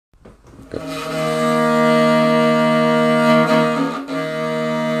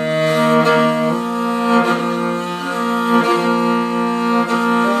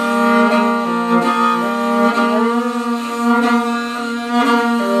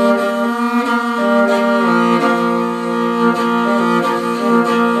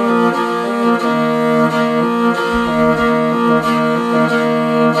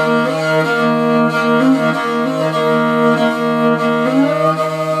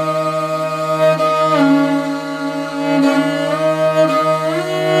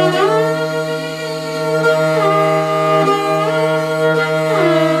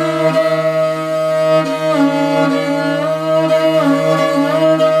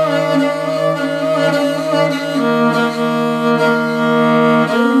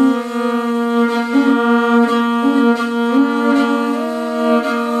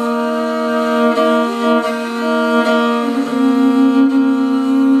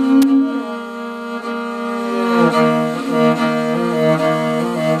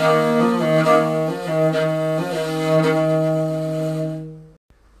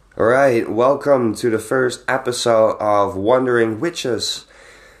welcome to the first episode of Wandering Witches,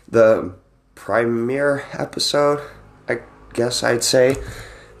 the premiere episode, I guess I'd say.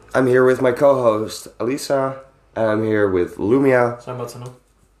 I'm here with my co-host, Alisa, and I'm here with Lumia.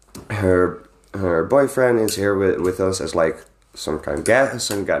 Her boyfriend is here with us as like some kind of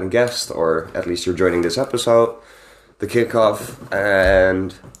guest, or at least you're joining this episode, the kickoff,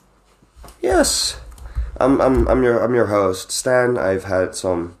 and yes, I'm your host, Stan. I've had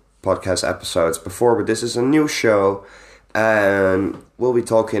some podcast episodes before, but this is a new show, and we'll be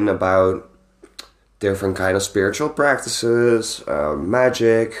talking about different kind of spiritual practices,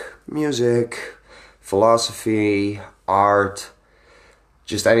 magic, music, philosophy, art,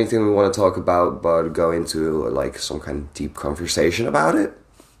 just anything we want to talk about, but go into like some kind of deep conversation about it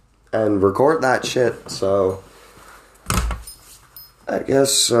and record that shit. So I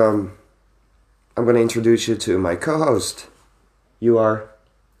guess I'm going to introduce you to my co-host. You are?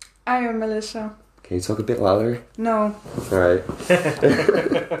 I am Melissa. Can you talk a bit louder? No. Alright.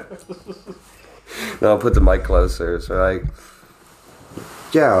 No, I'll put the mic closer. So like,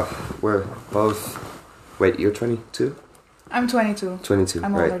 yeah, we're both... Wait, you're 22? I'm 22. 22,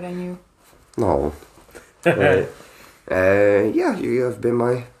 I'm right. older than you. No. Right. Yeah, you have been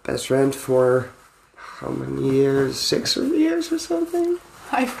my best friend for how many years? 6 years or something?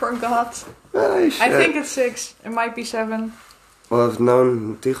 I forgot. I think it's 6. It might be 7. Well, I've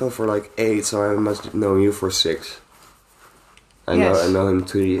known Tigo for like 8, so I must know you for 6. I know him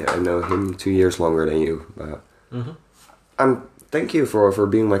 2 years longer than you. But thank you for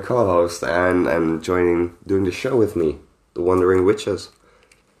being my co-host and doing the show with me, The Wandering Witches.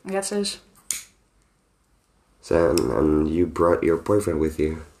 That's it. So, and you brought your boyfriend with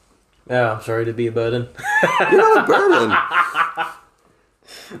you. Yeah, I'm sorry to be a burden. You're not a burden.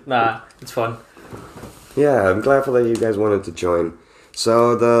 Nah, it's fun. Yeah, I'm glad that you guys wanted to join.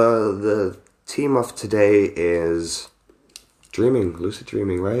 So the theme of today is dreaming, lucid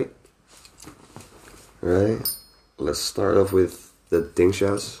dreaming, right? Right. Let's start off with the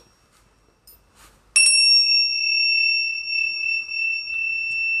dingshas.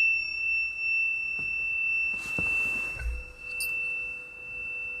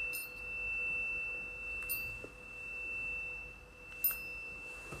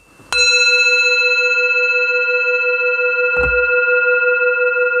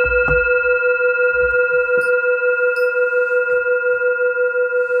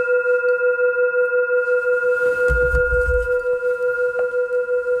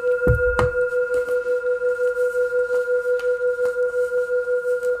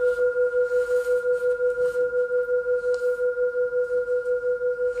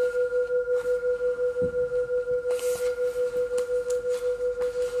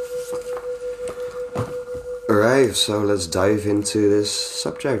 Alright, so let's dive into this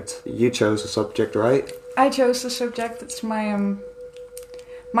subject. You chose the subject, right? I chose the subject. It's my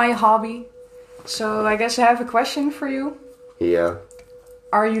hobby. So I guess I have a question for you. Yeah.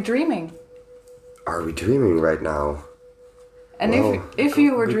 Are you dreaming? Are we dreaming right now? And Well, if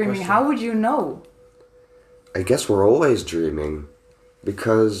you were good dreaming, question. how would you know? I guess we're always dreaming,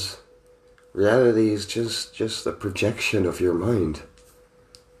 because reality is just a projection of your mind.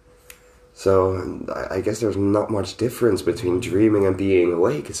 So I guess there's not much difference between dreaming and being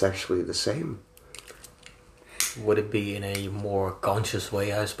awake. It's actually the same. Would it be in a more conscious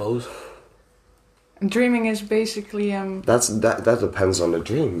way, I suppose? And dreaming is basically That depends on the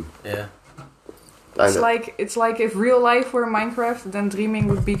dream. Yeah. it's like if real life were Minecraft, then dreaming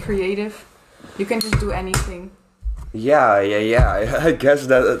would be creative. You can just do anything. Yeah. I guess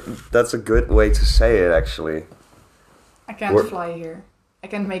that's a good way to say it, actually. I can't We're- fly here. I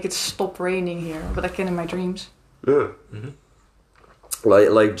can't make it stop raining here, but I can in my dreams. Yeah.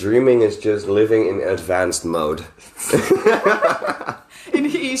 Like dreaming is just living in advanced mode. In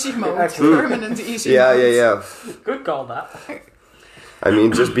the easy mode. Actually. Permanent easy Yeah, mode. yeah. Good call that. I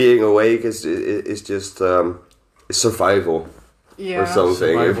mean, just being awake is just survival Yeah. or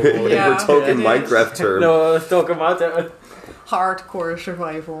something. Survival. If Yeah, we're talking it is. Minecraft terms. No, I was talking about that. Hardcore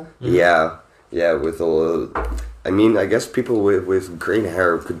survival. Yeah, with all. I mean, I guess people with green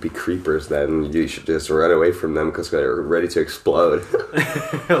hair could be creepers. Then you should just run away from them because they're ready to explode.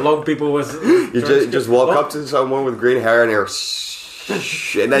 A lot of people was... You just walk up to someone with green hair and they're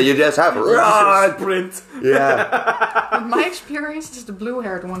and then you just have run. Sprint. Yeah. In my experience, it's the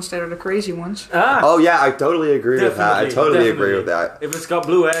blue-haired ones that are the crazy ones. Ah, Oh yeah, I totally agree with that. I totally agree with that. If it's got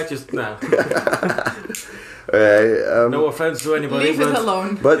blue hair, just no. No offense to anybody. Leave it but-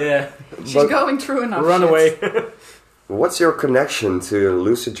 alone. But Yeah, She's but going through enough run shit. away. what's your connection to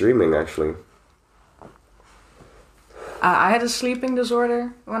lucid dreaming, actually? I had a sleeping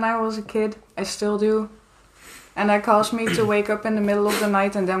disorder when I was a kid. I still do. And that caused me to wake up in the middle of the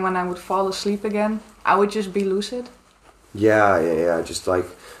night, and then when I would fall asleep again, I would just be lucid. Yeah. Just like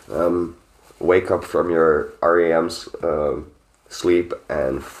wake up from your REM's sleep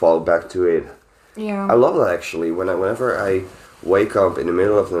and fall back to it. Yeah. I love that actually. Whenever I wake up in the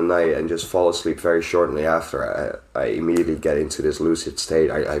middle of the night and just fall asleep very shortly after, I immediately get into this lucid state.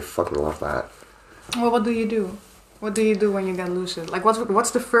 I fucking love that. Well, what do you do? What do you do when you get lucid? Like,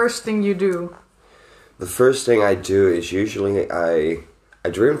 what's the first thing you do? The first thing I do is usually I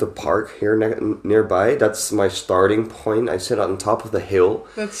dream of the park here nearby. That's my starting point. I sit on top of the hill.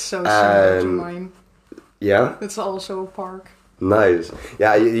 That's so similar to mine. Yeah? It's also a park. Nice.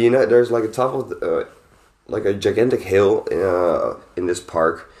 Yeah, you know, there's like a top of like a gigantic hill in this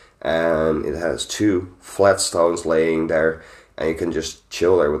park, and it has 2 flat stones laying there, and you can just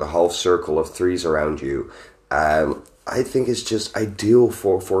chill there with a half circle of trees around you. I think it's just ideal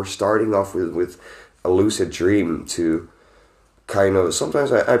for starting off with a lucid dream to kind of...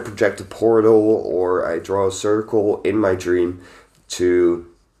 Sometimes I project a portal or I draw a circle in my dream to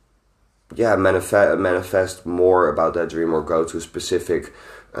manifest more about that dream or go to a specific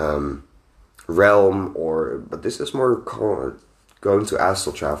realm, but this is more going to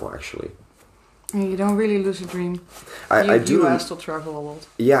astral travel actually. You don't really lucid dream. I do astral travel a lot.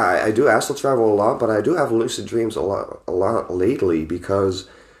 Yeah, I do astral travel a lot, but I do have lucid dreams a lot lately because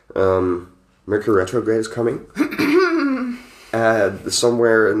Mercury retrograde is coming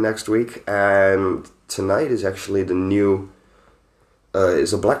somewhere next week, and tonight is actually the new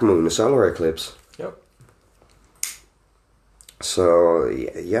is a black moon, a solar eclipse. Yep. So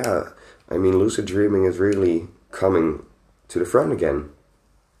yeah, I mean, lucid dreaming is really coming to the front again.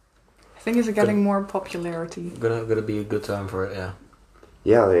 I think it's getting more popularity. Gonna be a good time for it, yeah.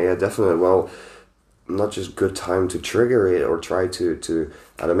 Yeah, definitely. Well, not just good time to trigger it or try to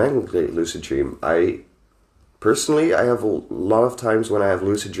automatically lucid dream. I have a lot of times when I have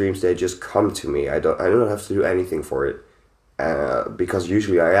lucid dreams, they just come to me. I don't have to do anything for it, because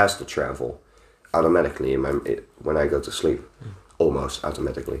usually I astral travel automatically when I go to sleep, almost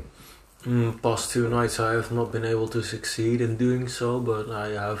automatically. Past 2 nights I have not been able to succeed in doing so, but I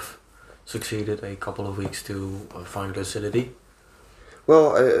have succeeded a couple of weeks to find lucidity.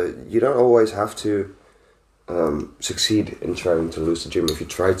 Well, you don't always have to succeed in trying to lucid dream. If you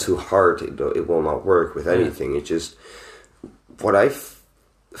try too hard, it will not work with anything. It just... What I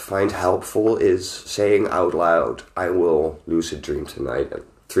find helpful is saying out loud, I will lucid dream tonight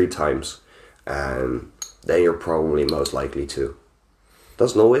 3 times, and then you're probably most likely to.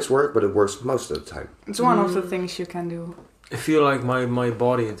 Doesn't always work, but it works most of the time. It's one of the things you can do. I feel like my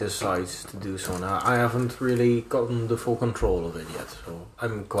body decides to do so now. I haven't really gotten the full control of it yet, so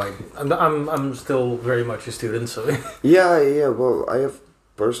I'm still very much a student. So yeah. Well, I have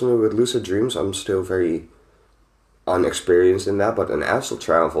personally with lucid dreams, I'm still very unexperienced in that. But in astral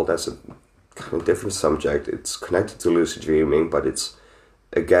travel, that's a kind of different subject. It's connected to lucid dreaming, but it's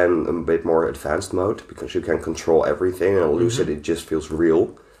again a bit more advanced mode because you can control everything. And lucid, it just feels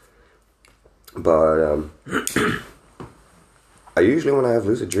real. But I usually, when I have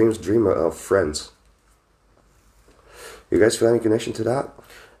lucid dreams, dream of friends. You guys feel any connection to that?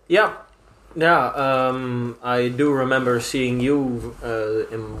 Yeah. I do remember seeing you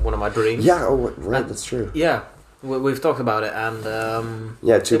in one of my dreams. Yeah, right, that's true. Yeah, we've talked about it, and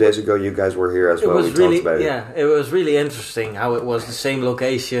 2 days ago you guys were here as well. We talked about it. Yeah, it was really interesting how it was the same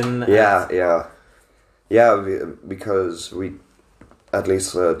location. Yeah, because we, at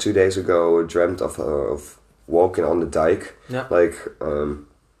least 2 days ago, dreamt of walking on the dike, like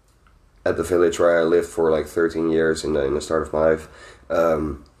at the village where I lived for like 13 years in the start of my life.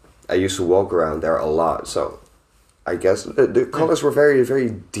 I used to walk around there a lot, so I guess the colors were very, very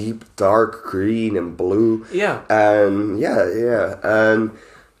deep, dark green and blue. Yeah. And and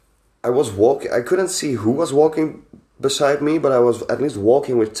I was walking. I couldn't see who was walking beside me, but I was at least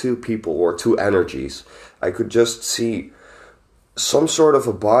walking with 2 people or 2 energies. I could just see some sort of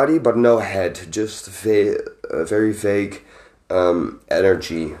a body, but no head, just very vague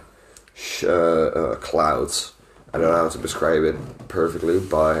energy clouds. I don't know how to describe it perfectly,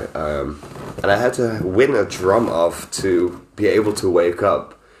 but and I had to win a drum off to be able to wake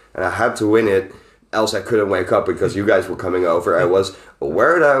up, and I had to win it, else I couldn't wake up because you guys were coming over. I was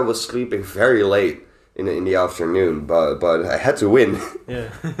aware that I was sleeping very late in the afternoon, but I had to win. Yeah.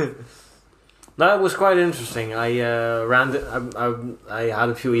 That was quite interesting. I had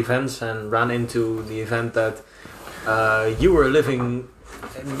a few events and ran into the event that you were living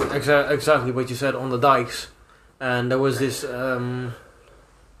exactly what you said on the dikes, and there was this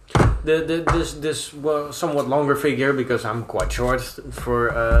This well, somewhat longer figure, because I'm quite short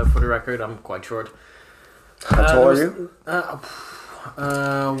for the record. I'm quite short. How tall are you?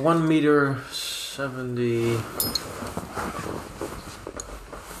 1 meter 70.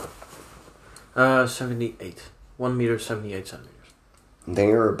 78. 1 meter 78 centimeters. Then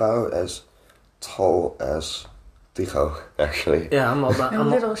you're about as tall as Tycho, actually. Yeah, I'm not that. A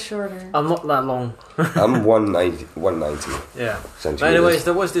little shorter. I'm not that long. I'm 190 Yeah. centimeters. But anyways,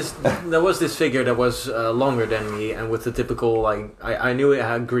 there was this figure that was longer than me, and with the typical I knew it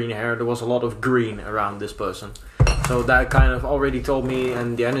had green hair. There was a lot of green around this person, so that kind of already told me,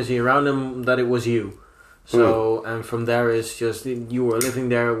 and the energy around him, that it was you. So and from there is just you were living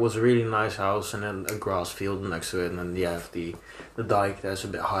there. It was a really nice house, and then a grass field next to it, and then you have the dike that's a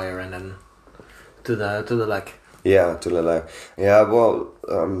bit higher, and then to the lake. Yeah, to the left. Yeah, well,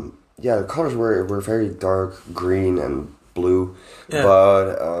 the colors were very dark green and blue, Yeah.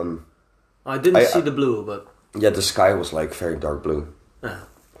 but I didn't see the blue, but yeah, the sky was like very dark blue, yeah.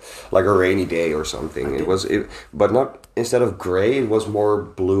 like a rainy day or something. But not instead of gray, it was more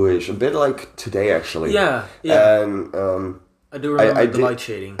bluish, a bit like today actually. Yeah. And I do remember the did- light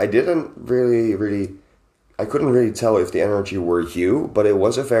shading. I didn't really, I couldn't really tell if the energy were you, but it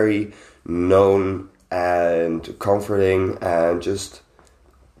was a very known and comforting and just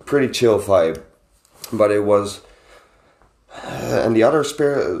pretty chill vibe. But it was, and the other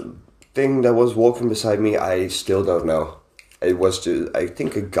spirit thing that was walking beside me, I still don't know. It was just, I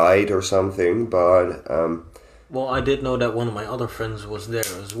think, a guide or something, but Well, I did know that one of my other friends was there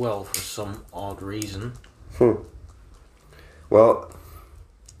as well for some odd reason. well,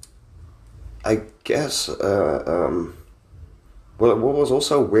 I guess. Well, what was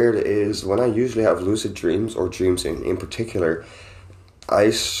also weird is when I usually have lucid dreams, or dreams in particular, I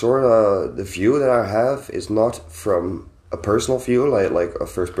sort of, the view that I have is not from a personal view, like a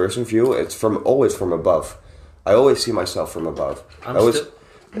first person view. It's always from above. I always see myself from above.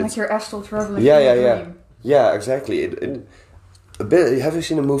 Like your astral traveling. Yeah, in a yeah, yeah. dream. Yeah, exactly. A bit. Have you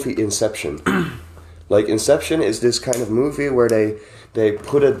seen the movie Inception? Like Inception is this kind of movie where they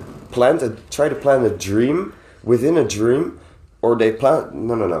try to plant a dream within a dream, or they plant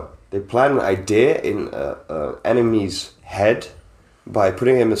they plant an idea in a enemy's head by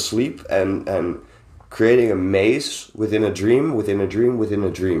putting him asleep and creating a maze within a dream, within a dream, within a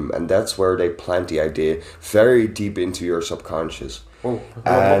dream, and that's where they plant the idea very deep into your subconscious. Oh,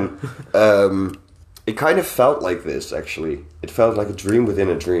 And it kind of felt like this, actually. It felt like a dream within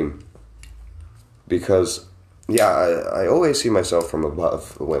a dream. Because, yeah, I always see myself from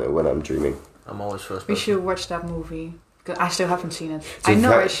above when I'm dreaming. I'm always first We person. should watch that movie. 'Cause I still haven't seen it. It's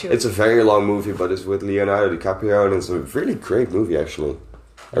a I should. It's a very long movie, but it's with Leonardo DiCaprio, and it's a really great movie, actually.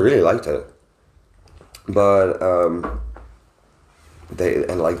 I really liked it. But,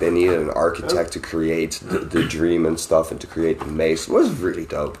 they needed an architect to create the dream and stuff, and to create the maze. It was really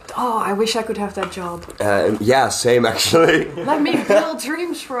dope. Oh, I wish I could have that job. Yeah, same, actually. Let me build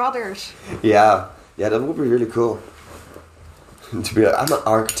dreams for others. Yeah, that would be really cool. To be, I'm an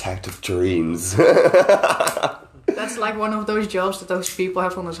architect of dreams. That's like one of those jobs that those people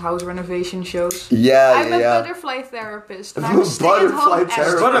have on those house renovation shows. Yeah, I'm a butterfly therapist. And I'm a Butterfly stay-at-home therapist.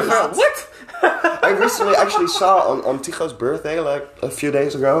 astronaut. What? I recently actually saw on Tycho's birthday, like a few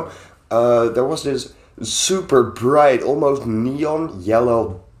days ago, there was this super bright, almost neon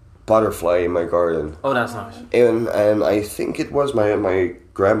yellow butterfly in my garden. Oh, that's nice. And I think it was my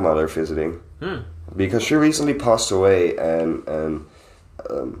grandmother visiting. Because she recently passed away, and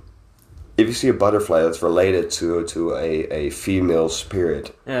if you see a butterfly that's related to a female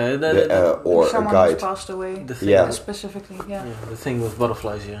spirit, Yeah, or a Someone guide. who's passed away. the thing, Yeah. Specifically, yeah. yeah, the thing with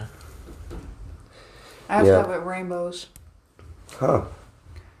butterflies, yeah. I have Yeah. that with rainbows. Huh.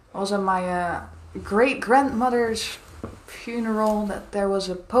 Also, my great-grandmother's funeral, that there was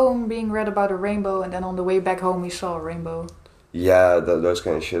a poem being read about a rainbow, and then on the way back home we saw a rainbow. Yeah, those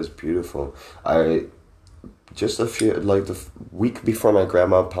kind of shit is beautiful. Just the week before my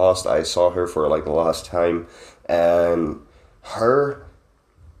grandma passed, I saw her for like the last time, and her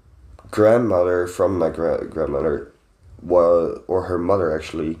grandmother from my grandmother or her mother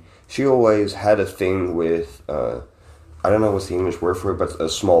actually, she always had a thing with, I don't know what's the English word for it, but a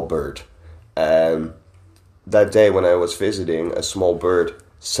small bird. And that day when I was visiting, a small bird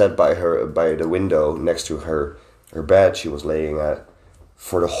sat by the window next to her bed she was laying at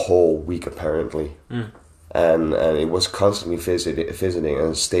for the whole week apparently. And it was constantly visiting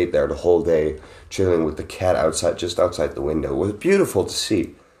and stayed there the whole day, chilling with the cat just outside the window. It was beautiful to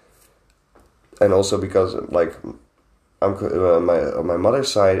see. And also because like my mother's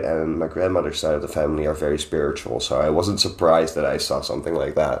side and my grandmother's side of the family are very spiritual, so I wasn't surprised that I saw something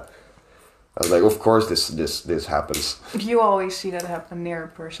like that. I was like, of course this happens. You always see that happen near a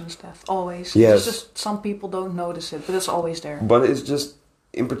person's death. Always. Yes. It's just some people don't notice it, but it's always there. But it's just,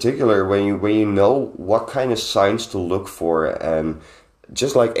 in particular, when you know what kind of signs to look for, and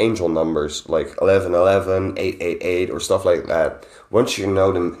just like angel numbers, like 1111, 888, or stuff like that. Once you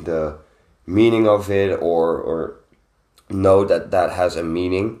know the meaning of it, or know that has a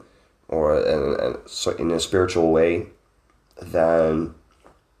meaning, or and so in a spiritual way, then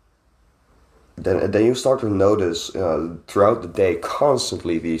you start to notice throughout the day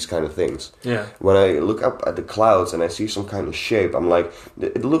constantly these kind of things. Yeah. When I look up at the clouds and I see some kind of shape, I'm like,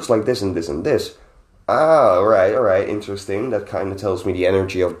 it looks like this and this and this. Ah, all right, interesting. That kind of tells me the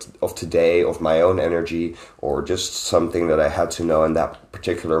energy of today, of my own energy, or just something that I had to know in that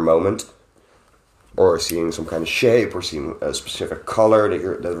particular moment. Or seeing some kind of shape, or seeing a specific color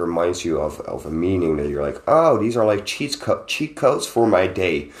that reminds you of a meaning that you're like, oh, these are like cheat codes for my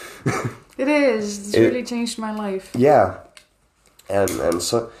day. It is. It's really changed my life. Yeah, and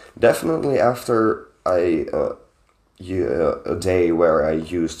so definitely after a day where I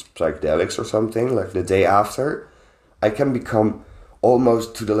used psychedelics or something, like the day after, I can become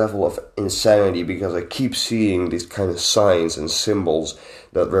almost to the level of insanity, because I keep seeing these kind of signs and symbols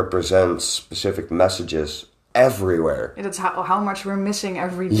that represent specific messages everywhere. It's how much we're missing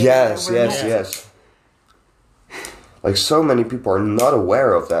every day. Yes. Like, so many people are not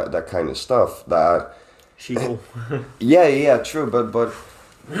aware of that kind of stuff. That Sheeple. yeah, true. But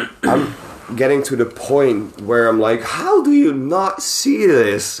I'm getting to the point where I'm like, how do you not see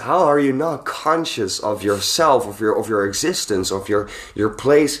this? How are you not conscious of yourself, of your existence, of your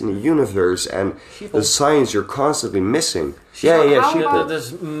place in the universe, and the signs you're constantly missing? Sheeple.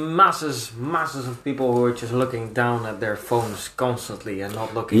 There's masses of people who are just looking down at their phones constantly and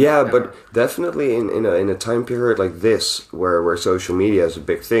not looking. Yeah, up but ever. definitely in a time period like this, where social media is a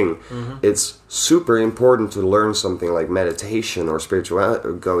big thing, it's super important to learn something like meditation or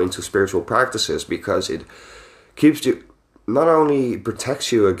go into spiritual practices, because it keeps you, not only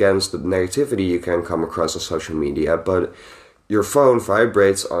protects you against the negativity you can come across on social media, but your phone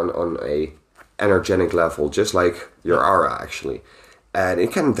vibrates on a energetic level, just like your aura, actually. And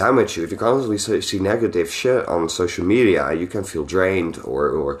it can damage you. If you constantly see negative shit on social media, you can feel drained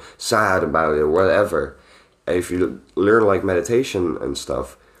or sad about it or whatever. And if you learn like meditation and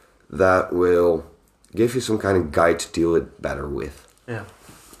stuff, that will give you some kind of guide to deal it better with. Yeah.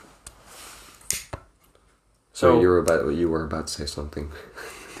 So you were about to say something.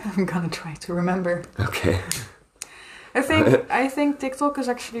 I'm gonna try to remember. Okay. I think TikTok is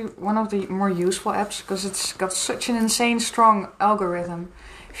actually one of the more useful apps, because it's got such an insane strong algorithm.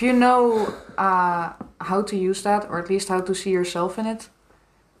 If you know how to use that, or at least how to see yourself in it,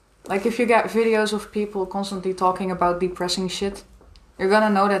 like if you get videos of people constantly talking about depressing shit, you're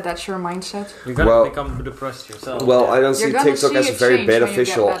gonna know that that's your mindset. You're gonna become depressed yourself. Well, I don't see You're gonna TikTok see as a it very change when you get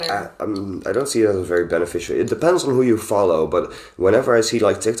beneficial. better. I don't see it as very beneficial. It depends on who you follow, but whenever I see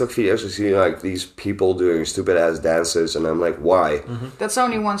like TikTok videos, I see like these people doing stupid ass dances, and I'm like, why? That's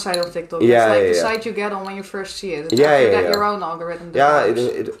only one side of TikTok. Yeah, That's like yeah, the yeah. side you get on when you first see it. It's Yeah, after yeah, that yeah. your own algorithm Yeah,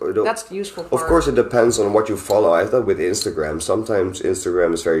 develops. That's the useful part. of course, it depends on what you follow. I thought with Instagram, sometimes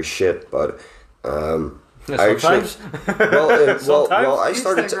Instagram is very shit, but sometimes. I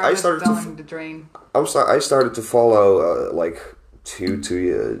started Instagram is to down the drain. I started to follow like two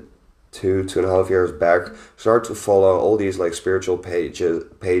and a half years back. Started to follow all these like spiritual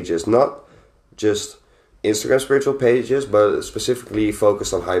pages, not just Instagram spiritual pages, but specifically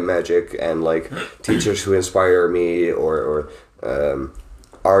focused on high magic and like teachers who inspire me, or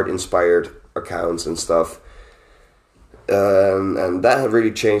art inspired accounts and stuff. And that had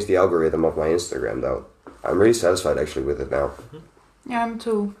really changed the algorithm of my Instagram, though. I'm really satisfied actually with it now. Yeah, I'm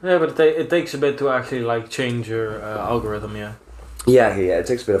too. Yeah, but it takes a bit to actually like change your algorithm. Yeah. Yeah, it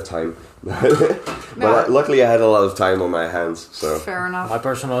takes a bit of time. But luckily I had a lot of time on my hands, so. Fair enough. My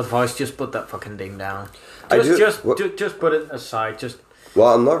personal advice: just put that fucking thing down. I Just do- just put it aside. Just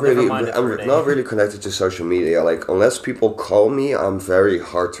Well, I'm not Never really, mind it for a day. I'm not really connected to social media. Like, unless people call me, I'm very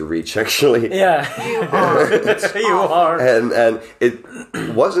hard to reach, actually. yeah. You are. You are. And it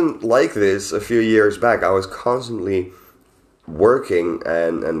wasn't like this a few years back. I was constantly working,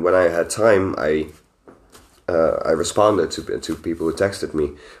 and when I had time, I responded to people who texted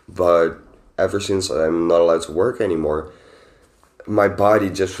me. But ever since I'm not allowed to work anymore, my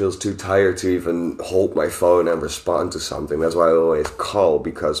body just feels too tired to even hold my phone and respond to something. That's why I always call,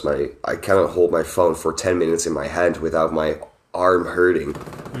 because I cannot hold my phone for 10 minutes in my hand without my arm hurting.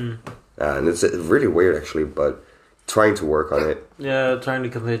 And it's really weird, actually, but trying to work on it. Yeah, trying to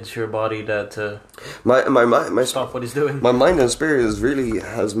convince your body that My stop what he's doing. my mind and spirit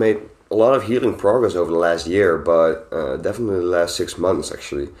has made a lot of healing progress over the last year, but definitely the last 6 months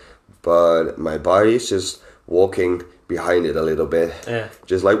actually. But my body is just walking behind it a little bit. Yeah.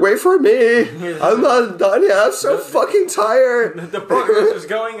 Just like, wait for me! I'm not done yet, I'm so fucking tired! The progress is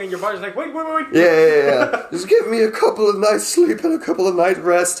going and your body's like, wait. Yeah. Just give me a couple of nights sleep and a couple of night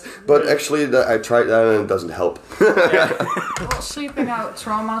rest. But actually, I tried that and it doesn't help. Well, sleeping out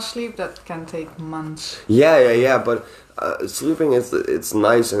trauma sleep, that can take months. Yeah. But sleeping, it's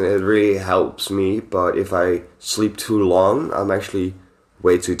nice and it really helps me. But if I sleep too long, I'm actually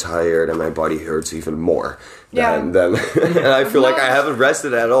way too tired and my body hurts even more. Then and I feel like I haven't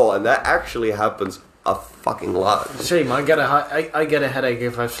rested at all. And that actually happens a fucking lot. Same, I get a headache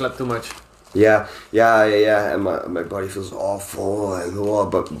if I've slept too much. Yeah, and my body feels awful,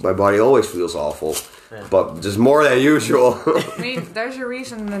 but my body always feels awful, but just more than usual. I mean, there's a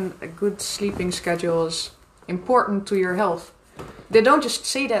reason a good sleeping schedule is important to your health. They don't just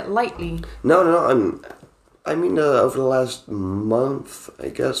say that lightly. No, and I mean, over the last month, I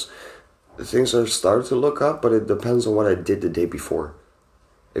guess, things are starting to look up, but it depends on what I did the day before.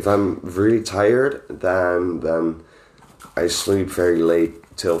 If I'm really tired, then I sleep very late,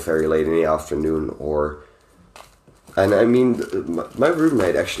 till very late in the afternoon, and I mean, my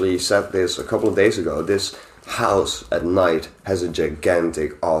roommate actually said this a couple of days ago, this house at night has a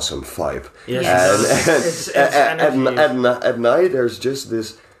gigantic, awesome vibe. Yes. And at night there's just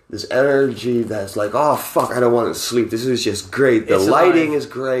this energy that's like, oh fuck, I don't want to sleep, this is just great, the lighting is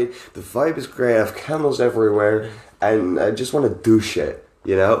great, the vibe is great, I have candles everywhere, and I just want to do shit,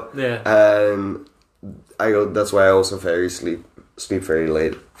 you know? Yeah. And that's why I also sleep very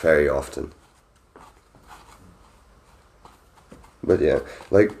late, very often. But yeah,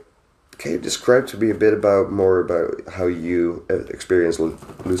 like, can you describe to me a bit more about how you experience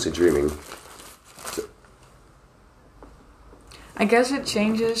lucid dreaming? I guess it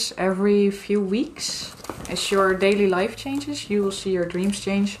changes every few weeks. As your daily life changes, you will see your dreams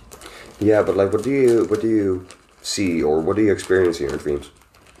change. Yeah, but like, what do you see, or what do you experience in your dreams?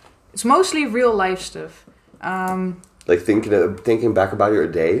 It's mostly real life stuff. Like thinking back about your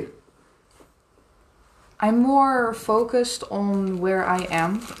day? I'm more focused on where I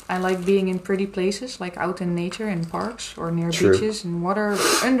am. I like being in pretty places, like out in nature, in parks, or near beaches, in water,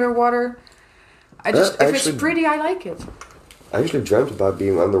 underwater. If it's pretty, I like it. I actually dreamt about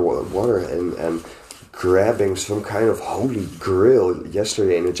being underwater and grabbing some kind of holy grail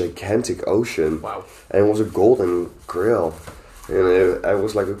yesterday in a gigantic ocean. Wow. And it was a golden grail. And I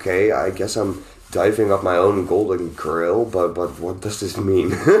was like, okay, I guess I'm diving up my own golden grail, but what does this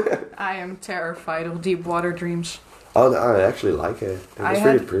mean? I am terrified of deep water dreams. Oh, I actually like it. It was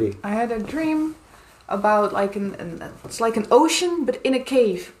really pretty. I had a dream about like it's like an ocean, but in a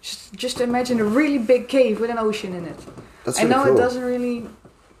cave. Just imagine a really big cave with an ocean in it. That's I really know cool. It doesn't really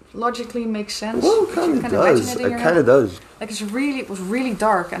logically make sense. Well, it kind of does. It kind of does. Like it was really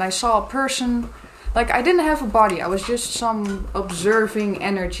dark, and I saw a person. Like, I didn't have a body, I was just some observing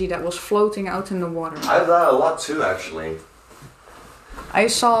energy that was floating out in the water. I have that a lot too, actually. I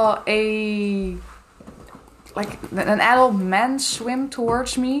saw an adult man swim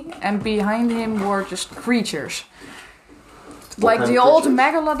towards me, and behind him were just creatures. Like the old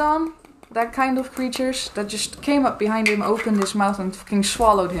megalodon, that kind of creatures that just came up behind him, opened his mouth and fucking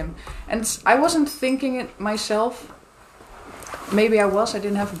swallowed him. And I wasn't thinking it myself. Maybe I was, I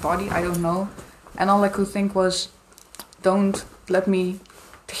didn't have a body, I don't know. And all I could think was, don't let me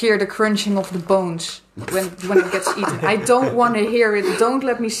hear the crunching of the bones when it gets eaten. I don't want to hear it. Don't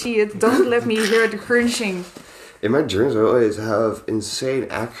let me see it. Don't let me hear the crunching. In my dreams, I always have insane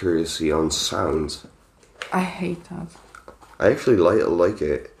accuracy on sounds. I hate that. I actually like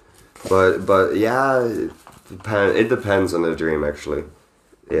it. But yeah, it depends on the dream, actually.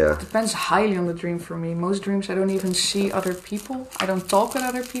 Yeah. It depends highly on the dream for me. Most dreams I don't even see other people. I don't talk with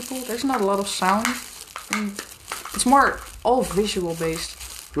other people. There's not a lot of sound. It's more all visual based.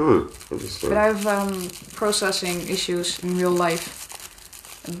 Interesting. But I have processing issues in real life.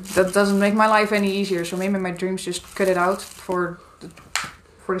 That doesn't make my life any easier. So maybe my dreams just cut it out for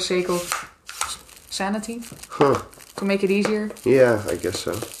the sake of sanity. To make it easier. Yeah, I guess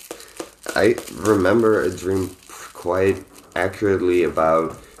so. I remember a dream quite accurately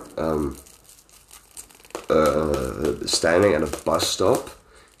about standing at a bus stop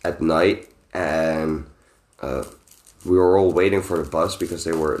at night, and we were all waiting for the bus because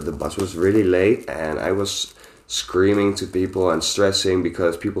the bus was really late, and I was screaming to people and stressing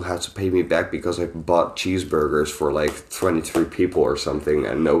because people had to pay me back because I bought cheeseburgers for like 23 people or something,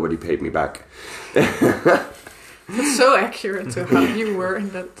 and nobody paid me back. That's so accurate to how you were in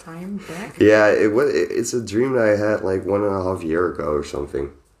that time back. Yeah, it's a dream that I had like 1.5 years ago or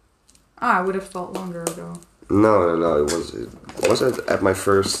something. I would have thought longer ago. No. It was at my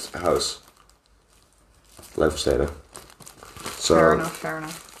first house. Lefstede. So Fair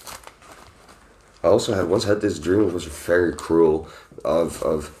enough. I also once had this dream that was very cruel.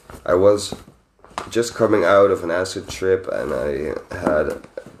 I was just coming out of an acid trip, and I had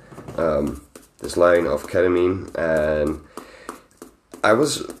this line of ketamine, and I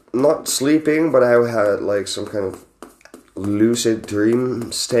was not sleeping, but I had like some kind of lucid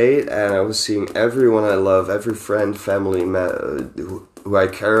dream state, and I was seeing everyone I love, every friend, family, who I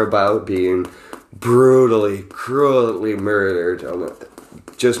care about being brutally, cruelly murdered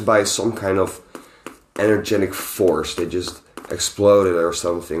just by some kind of energetic force. They just exploded or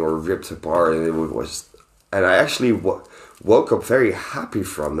something, or ripped apart, and and I actually woke up very happy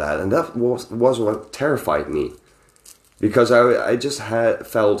from that, and that was what terrified me, because I just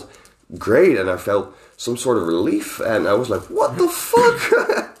felt great, and I felt some sort of relief, and I was like, what the fuck?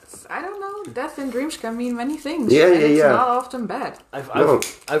 I don't know, death in dreams can mean many things. Yeah. It's not often bad.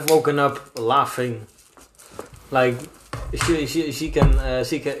 I've woken up laughing, like she can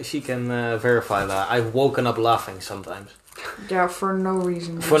verify that. I've woken up laughing sometimes. Yeah, for no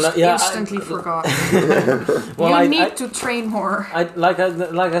reason. Instantly forgot. Well, you need to train more. Like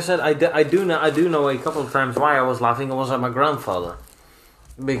I said, I do know a couple of times why I was laughing. It was at my grandfather,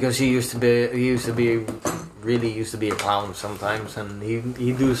 because he used to be a clown sometimes, and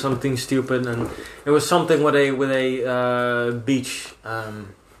he'd do something stupid, and it was something with a beach.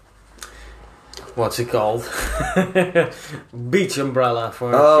 What's it called? Beach umbrella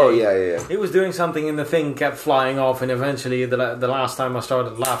for. Oh, shade. yeah. He was doing something, and the thing kept flying off, and eventually the last time I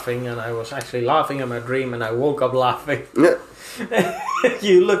started laughing, and I was actually laughing in my dream, and I woke up laughing. Yeah.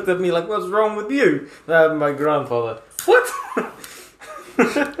 You looked at me like, what's wrong with you? My grandfather. What?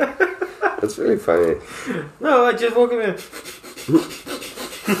 That's really funny. No, I just woke up in.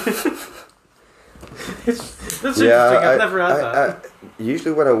 That's interesting. I've never had that.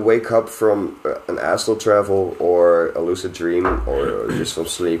 Usually when I wake up from an astral travel or a lucid dream or just from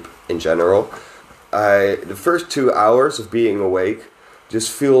sleep in general, the first 2 hours of being awake I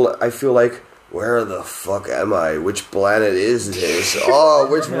feel like, where the fuck am I? Which planet is this? Oh,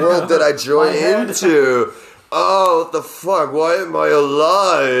 which world did I join into? Oh, what the fuck? Why am I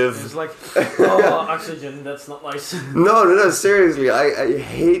alive? It's like, oh, oxygen, that's not nice. No, seriously. I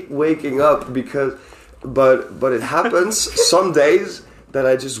hate waking up but it happens some days that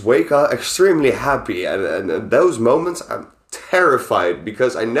I just wake up extremely happy, and those moments I'm terrified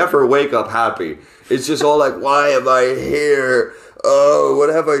because I never wake up happy. It's just all like, why am I here? Oh, what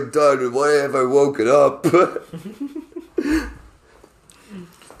have I done? Why have I woken up?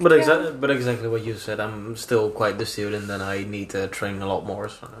 But exactly what you said. I'm still quite the student, and I need to train a lot more.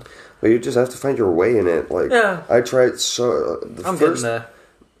 So. But you just have to find your way in it. Like, yeah. I tried getting there.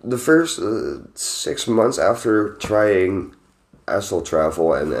 The first 6 months after trying astral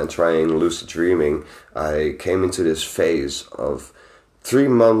travel and trying lucid dreaming, I came into this phase of 3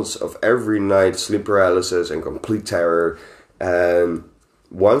 months of every night sleep paralysis and complete terror. And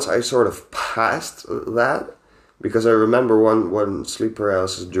once I sort of passed that, because I remember one sleep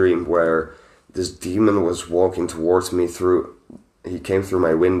paralysis dream where this demon was walking towards me he came through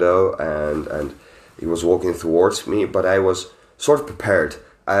my window and he was walking towards me, but I was sort of prepared.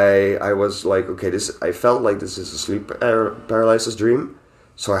 I was like, okay, I felt like this is a sleep paralysis dream,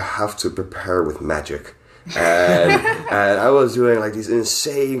 so I have to prepare with magic. And I was doing like these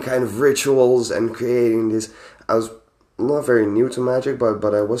insane kind of rituals and creating this. I was not very new to magic,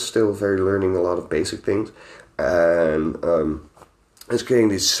 but I was still learning a lot of basic things. And I was creating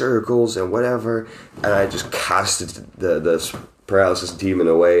these circles and whatever, and I just casted the paralysis demon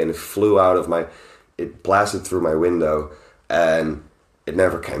away, and it blasted through my window, and it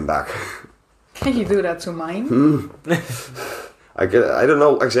never came back. Can you do that to mine? I don't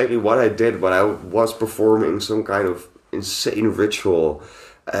know exactly what I did, but I was performing some kind of insane ritual,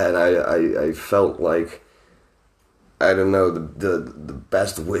 and I felt like, I don't know, the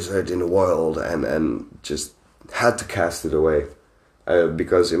best wizard in the world, and just had to cast it away.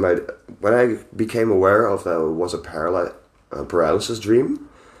 Because when I became aware of that it was a paralysis dream,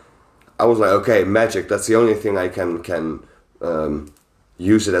 I was like, okay, magic, that's the only thing I can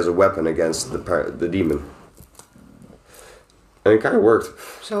use it as a weapon against the demon. And it kind of worked.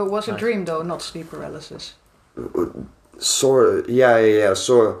 So it was a dream though, not sleep paralysis? Sorta.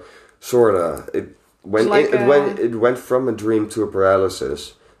 It went from a dream to a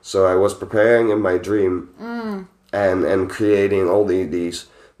paralysis. So I was preparing in my dream and creating all this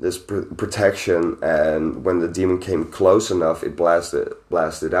protection, and when the demon came close enough, it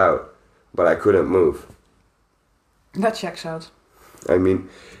blasted out, but I couldn't move. That checks out. I mean,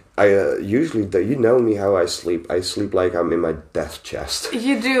 I usually, you know me how I sleep. I sleep like I'm in my death chest.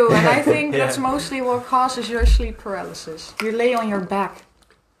 You do, and I think Yeah. that's mostly what causes your sleep paralysis. You lay on your back.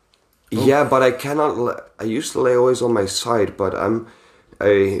 Yeah, but I cannot. I used to lay always on my side, but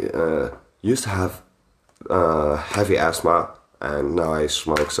I used to have heavy asthma, and now I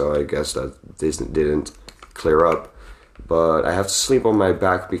smoke, so I guess that this didn't clear up. But I have to sleep on my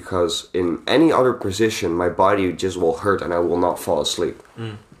back because in any other position, my body just will hurt and I will not fall asleep.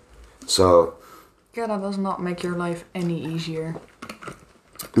 So, Yeah, that does not make your life any easier.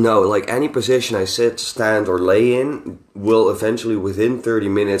 no, like any position I sit, stand, or lay in will eventually, within 30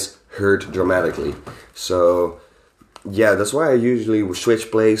 minutes, hurt dramatically. So, yeah, that's why I usually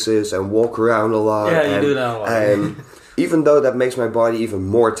switch places and walk around a lot. Yeah, you do that a lot. And even though that makes my body even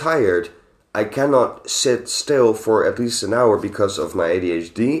more tired, I cannot sit still for at least an hour because of my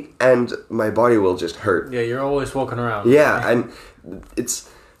ADHD, and my body will just hurt. Yeah, you're always walking around. Yeah, and it's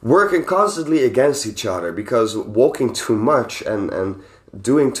working constantly against each other because walking too much and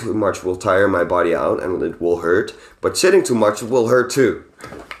doing too much will tire my body out and it will hurt, but sitting too much will hurt too.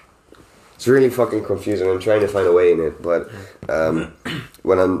 It's really fucking confusing. I'm trying to find a way in it, but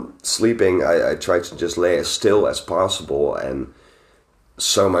when I'm sleeping, I try to just lay as still as possible, and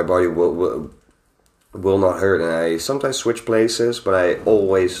so my body will not hurt. And I sometimes switch places, but I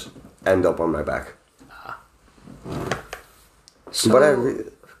always end up on my back. So, But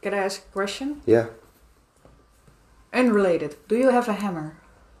can I ask a question? yeah, Unrelated. Do you have a hammer?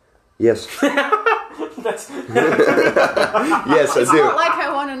 yes, That's yes, I It's do. not like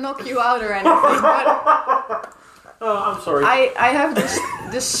I want to knock you out or anything, but oh, I'm sorry. I have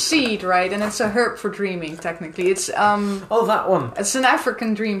this seed, right? And it's a herb for dreaming, technically. It's Oh, that one. It's an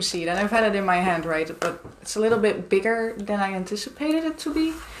African dream seed, and I've had it in my hand, right? But it's a little bit bigger than I anticipated it to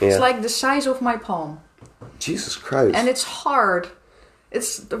be. Yeah. It's like the size of my palm. Jesus Christ. And it's hard.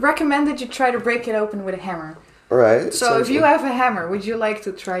 It's recommended you try to break it open with a hammer. Alright. So if you have a hammer, would you like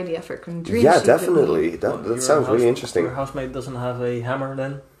to try the African dream Yeah, seed with me? definitely. That Your sounds really house- interesting. Your housemate doesn't have a hammer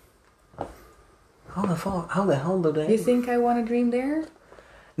then? How the hell do they? You think I want to dream there?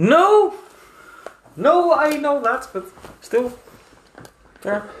 No! No, I know that, but still.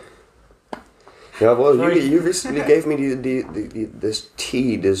 Yeah. Yeah, well, Sorry. you recently gave me this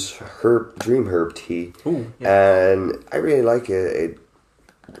tea, this dream herb tea, Ooh, yeah. and I really like it.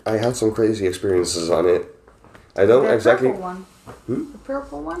 I had some crazy experiences on it. I don't The exactly purple one. The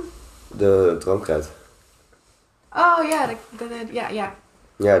purple one? the droomkruid. Oh yeah, yeah.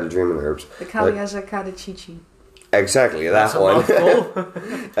 Yeah, the dreaming herbs. The Kaliaza Kadachichi. Exactly That's that a one. mouthful.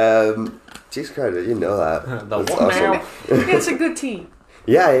 Jeez, Carter, you know that. The That's one awesome. now. It's a good tea.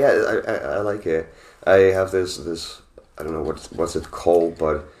 Yeah, I like it. I have this I don't know what's it called,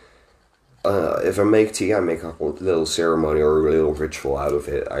 but if I make tea, I make a little ceremony or a little ritual out of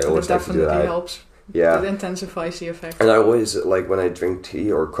it. I That always like to do definitely that. helps. Yeah. It intensifies the effect. And I always, like, when I drink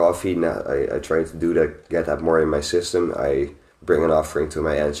tea or coffee, now I try to do that, get that more in my system. I bring an offering to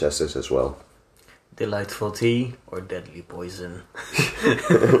my ancestors as well. Delightful tea or deadly poison?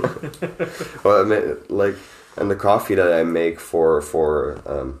 Well, I mean, like, and the coffee that I make for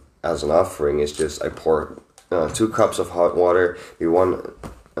as an offering is just, I pour 2 cups of hot water. In one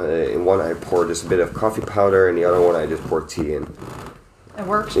I pour just a bit of coffee powder, and the other one I just pour tea in. It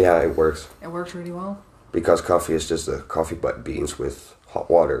works. Yeah, it works. It works really well. Because coffee is just the coffee beans with hot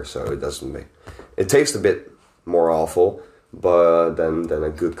water, so it doesn't make... It tastes a bit more awful, but than a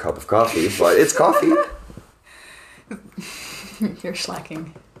good cup of coffee, but it's coffee. You're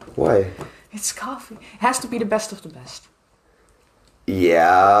slacking. Why? It's coffee. It has to be the best of the best.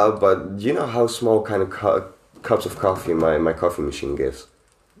 Yeah, but you know how small kind of cups of coffee my coffee machine gives?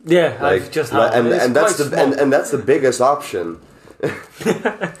 Yeah, I've just had one. It's and that's quite the small. and that's the biggest option.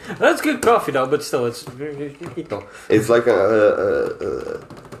 That's good coffee though, but still, it's It's like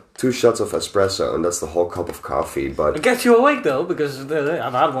 2 shots of espresso, and that's the whole cup of coffee. It But gets you awake though, because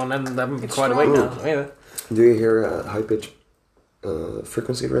I've had one and I'm It's quite strong. awake now. So, yeah, do you hear a high pitch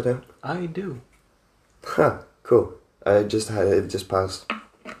frequency right now? I do. Huh, cool. It just passed.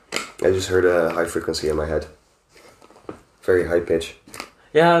 I just heard a high frequency in my head. Very high pitch.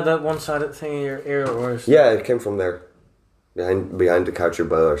 Yeah, that one-sided thing in your ear, or is Yeah, it came from there. Behind the couch you're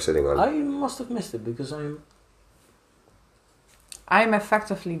both are sitting on. I must have missed it because I'm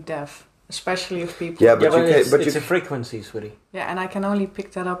effectively deaf, especially if people. Yeah, but you can, it's, but it's you, a frequency, sweetie. Yeah, and I can only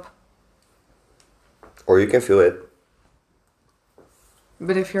pick that up. or you can feel it.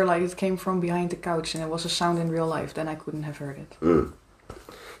 But if you're like, it came from behind the couch and it was a sound in real life, then I couldn't have heard it.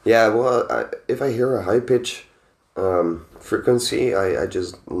 Yeah, well, if I hear a high pitch frequency, I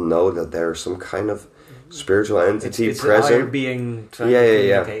just know that there's some kind of spiritual entity it's a higher present. being trying Yeah, to yeah,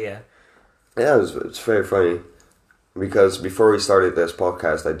 yeah. communicate, yeah. Yeah, it's very funny because before we started this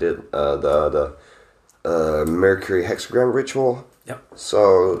podcast, I did the Mercury hexagram ritual. Yep.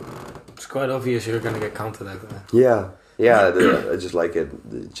 So It's quite obvious you're gonna get counted out there. yeah, I just like it.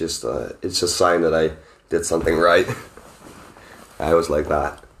 It's a sign that I did something right. I was like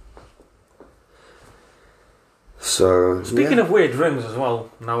that. So Speaking of weird dreams as well,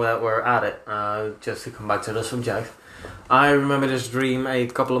 now that we're at it, just to come back to the subject, I remember this dream a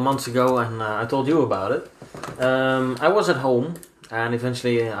couple of months ago, and I told you about it. I was at home, and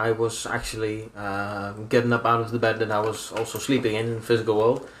eventually I was actually getting up out of the bed that I was also sleeping in the physical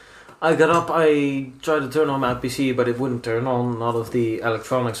world. I got up, I tried to turn on my PC, but it wouldn't turn on, none of the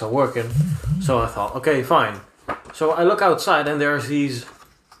electronics are working. So I thought, okay, fine. So I look outside, and there's these,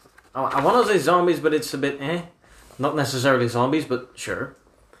 I want to say zombies, but it's a bit not necessarily zombies, but sure.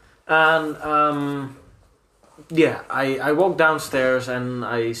 And yeah, I walk downstairs and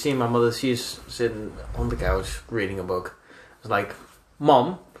I see my mother. She's sitting on the couch reading a book. It's like,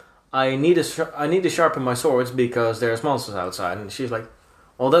 Mom, I need to sharpen my swords because there's monsters outside. And she's like,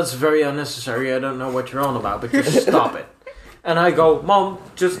 well, that's very unnecessary. I don't know what you're on about, but just stop it. And I go, Mom,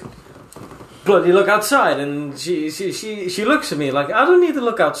 just bloody look outside. And she looks at me like, I don't need to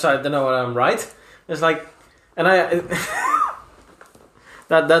look outside to know what I'm right. It's like, and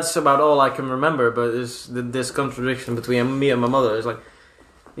that's about all I can remember. But this contradiction between me and my mother is like,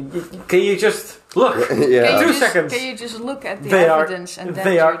 can you just look? Yeah. 2 seconds. Can you just look at the evidence and then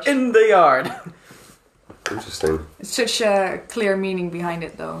they are judge? in the yard. Interesting. It's such a clear meaning behind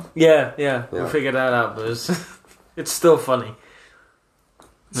it, though. Yeah, we Yeah. figured that out, but it's still funny.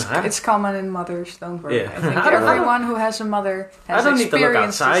 It's common in mothers, don't worry. Yeah. I think everyone who has a mother has I don't need to look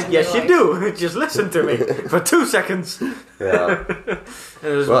experienced this outside. in Yes, their you life. do. Just listen to me for 2 seconds. Yeah.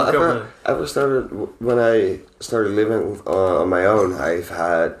 Well, when I started living on my own, I've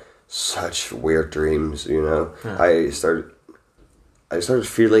had such weird dreams. You know, Yeah. I started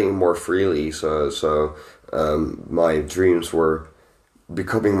feeling more freely. So my dreams were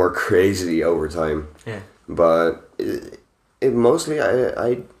becoming more crazy over time. Yeah. But it mostly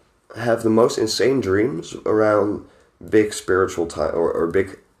I have the most insane dreams around big spiritual time or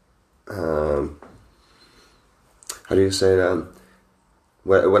big. How do you say that?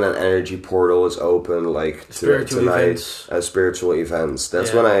 When an energy portal is open, like Spiritual events. Spiritual events.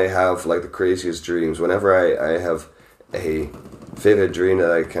 That's Yeah. when I have like the craziest dreams. Whenever I have a vivid dream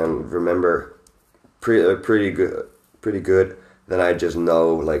that I can remember pretty good, then I just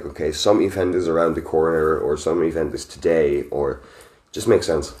know like, okay, some event is around the corner or some event is today, or just makes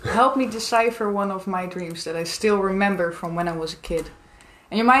sense. Help me decipher one of my dreams that I still remember from when I was a kid.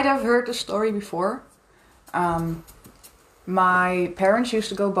 And you might have heard the story before. My parents used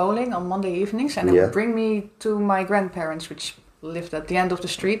to go bowling on Monday evenings, and they Yeah. would bring me to my grandparents, which lived at the end of the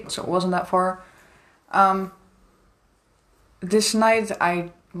street, so it wasn't that far. This night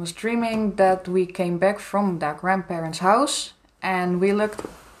I was dreaming that we came back from that grandparents' house, and we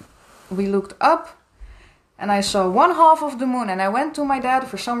looked up, and I saw one half of the moon, and I went to my dad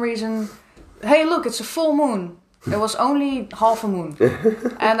for some reason. Hey, look, it's a full moon. It was only half a moon.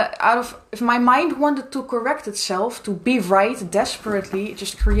 And if my mind wanted to correct itself to be right desperately, it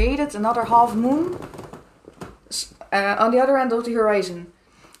just created another half moon on the other end of the horizon.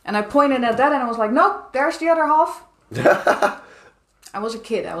 And I pointed at that and I was like, no, there's the other half. I was a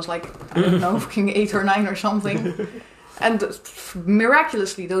kid. I was like, I don't know, fucking 8 or 9 or something. And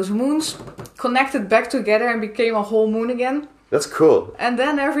miraculously, those moons connected back together and became a whole moon again. That's cool. And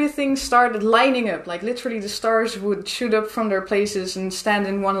then everything started lining up. Like literally the stars would shoot up from their places and stand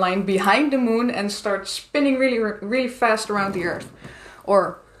in one line behind the moon and start spinning really, really fast around the Earth.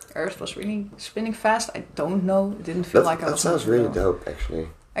 Or Earth was really spinning fast. I don't know. It didn't feel like I was. That sounds moving, really though. dope, actually.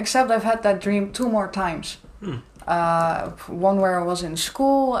 Except I've had that dream 2 more times. One where I was in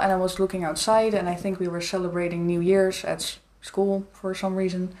school and I was looking outside, and I think we were celebrating New Year's at school for some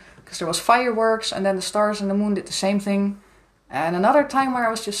reason. Because there was fireworks, and then the stars and the moon did the same thing. And another time where I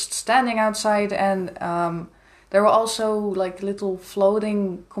was just standing outside, and there were also like little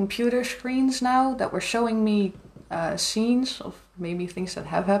floating computer screens now that were showing me scenes of maybe things that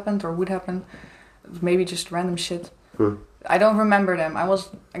have happened or would happen. Maybe just random shit. I don't remember them. I was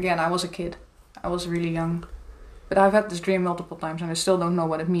a kid. I was really young. But I've had this dream multiple times and I still don't know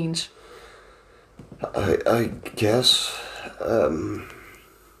what it means. I guess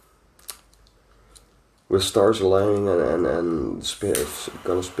with stars aligning and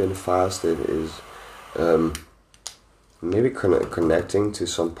gonna spin fast, it is maybe connecting to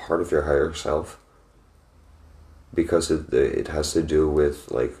some part of your higher self. because it has to do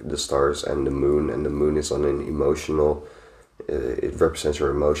with like the stars and the moon is on an emotional. It represents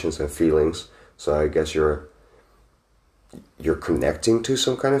your emotions and feelings. So I guess you're connecting to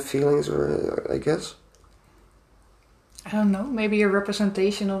some kind of feelings, or I guess. I don't know. Maybe a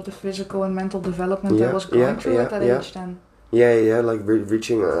representation of the physical and mental development Yeah, I was going through yeah, at that yeah. age then. Yeah, like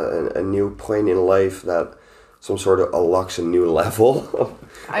reaching a new point in life that some sort of unlocks a new level.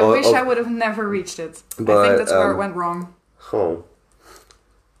 I wish I would have never reached it. I But, think that's where it went wrong. Oh.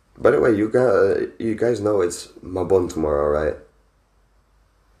 By the way, you guys know it's Mabon tomorrow, right?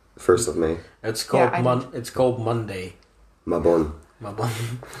 1st of May. It's called Yeah, it's called Monday. Mabon.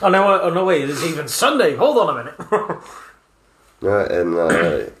 Oh no, wait! It's even Sunday. Hold on a minute. And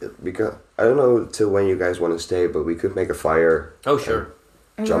because I don't know till when you guys want to stay, but we could make a fire. Oh sure.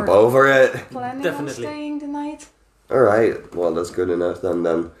 Jump over it. Planning Definitely. on staying the night? All right. Well, that's good enough.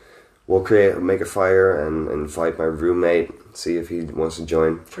 Then we'll make a fire and invite my roommate. See if he wants to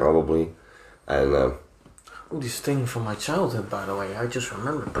join. Sure. Probably. And Oh, this thing from my childhood, by the way. I just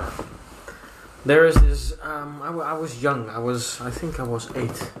remembered that. There is this. I was young. I think I was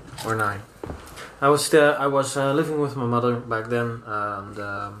 8 or 9. I was living with my mother back then, and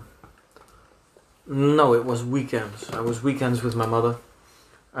no, it was weekends. I was weekends with my mother,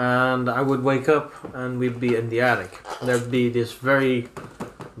 and I would wake up and we'd be in the attic. There'd be this very,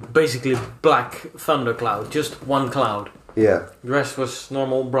 basically black thundercloud, just one cloud. yeah. The rest was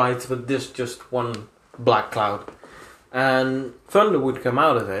normal, bright, but this just one black cloud. And thunder would come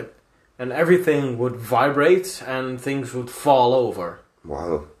out of it, and everything would vibrate, and things would fall over.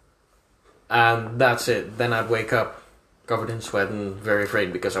 Wow. And that's it. Then I'd wake up, covered in sweat and very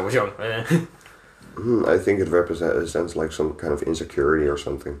afraid because I was young. I think it represents like some kind of insecurity or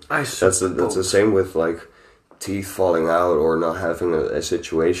something. That's That's the same with like teeth falling out or not having a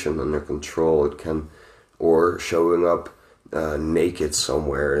situation under control. It can, or showing up naked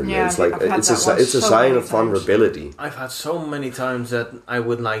somewhere, and Yeah, it's like I've had it's a that one it's a so sign many of times. vulnerability. I've had so many times that I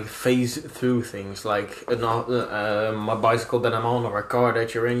would like phase through things, like my bicycle that I'm on or a car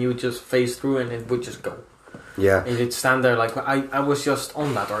that you're in. You would just phase through and it would just go. Yeah, And you'd stand there like I was just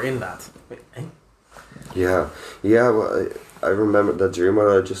on that or in that. Eh? yeah. Well, I remember that dream what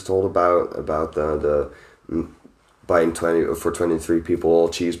I just told about the buying 23 people all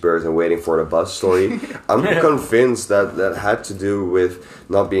cheeseburgers and waiting for the bus story. I'm convinced that had to do with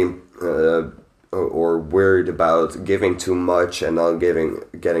not being or worried about giving too much and not getting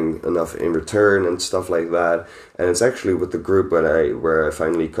enough in return and stuff like that. And it's actually with the group where I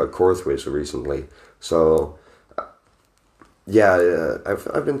finally cut cords with recently. So yeah,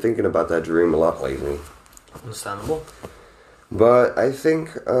 I've been thinking about that dream a lot lately. Understandable. But I think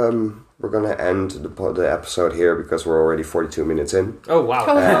we're gonna end the episode here because we're already 42 minutes in. Oh wow.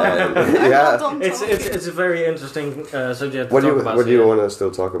 And, I'm not yeah. done It's talking. a very interesting subject to What talk about. do you want to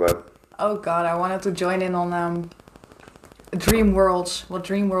still talk about? Oh god, I wanted to join in on dream worlds. What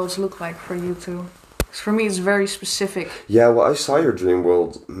dream worlds look like for you two. 'Cause for me, it's very specific. Yeah, well, I saw your dream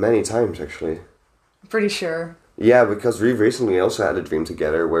world many times actually. I'm pretty sure. Yeah, because we recently also had a dream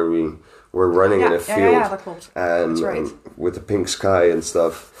together where we were running in a field Yeah, that klopt. and That's right. with the pink sky and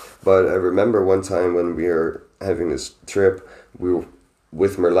stuff. But I remember one time when we were having this trip, we were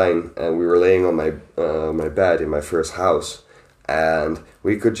with Merlijn and we were laying on my bed in my first house, and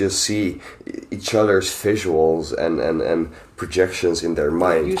we could just see each other's visuals and projections in their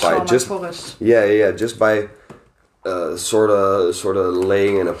mind You by saw my just forest. just by sort of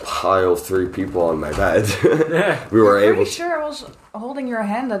laying in a pile of 3 people on my bed. We were I'm able pretty to. sure I was holding your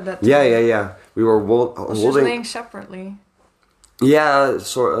hand at that time. Yeah. We were I was just holding. laying separately. Yeah,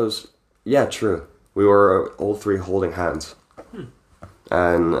 sort of. Yeah, true. We were all 3 holding hands,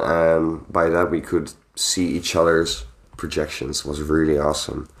 and by that we could see each other's projections. It was really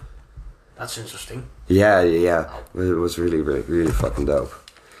awesome. That's interesting. Yeah. It was really, really, really fucking dope.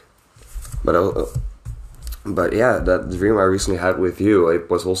 But yeah, that dream I recently had with you, it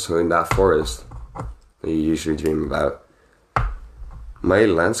was also in that forest that you usually dream about. My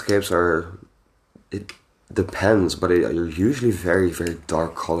landscapes are, it depends, but they're usually very, very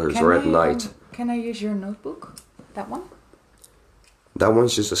dark colors or at night. Can I use your notebook? That one? That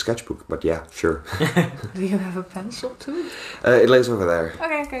one's just a sketchbook, but yeah, sure. Do you have a pencil too? It lays over there.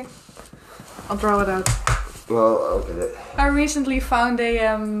 Okay. I'll draw it out. Well, I'll get it. I recently found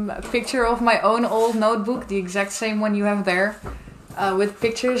a picture of my own old notebook, the exact same one you have there, with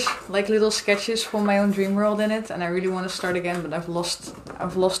pictures, like little sketches from my own dream world in it, and I really want to start again, but I've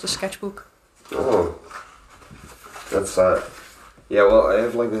lost the sketchbook. Oh, that's sad. Yeah, well, I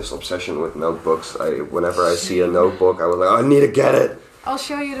have like this obsession with notebooks. Whenever I see a notebook, I was like, oh, I need to get it. I'll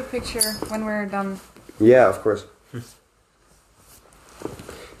show you the picture when we're done. Yeah, of course.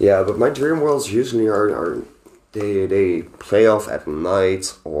 Yeah, but my dream worlds usually are they play off at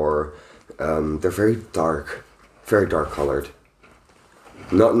night, or they're very dark colored.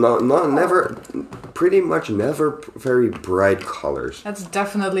 Never, pretty much never very bright colors. That's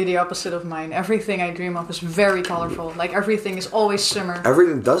definitely the opposite of mine. Everything I dream of is very colorful. Like everything is always summer.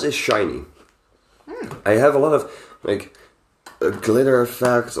 Everything does is shiny. I have a lot of like a glitter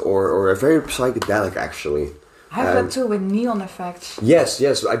effect or a very psychedelic actually. I have that too with neon effects. Yes,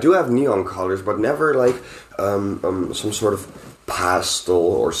 I do have neon colors, but never like some sort of pastel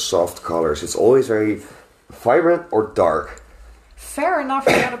or soft colors. It's always very vibrant or dark. Fair enough,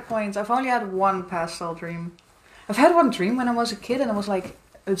 you got a point. I've only had one pastel dream. I've had one dream when I was a kid and it was like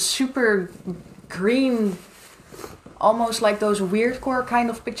a super green, almost like those weirdcore kind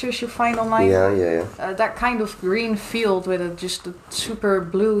of pictures you find online. Yeah. That kind of green field with just a super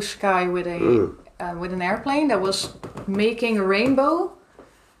blue sky with with an airplane that was making a rainbow,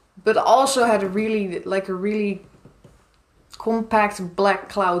 but also had a really compact black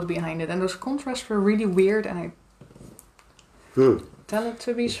cloud behind it, and those contrasts were really weird. And I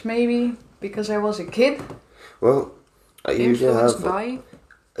Teletubbies maybe because I was a kid. Well, I usually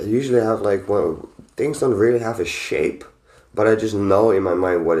have like, well, things don't really have a shape, but I just know in my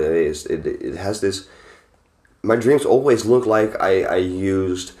mind what it is. It has this. My dreams always look like I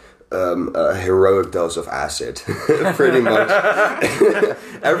used a heroic dose of acid, pretty much.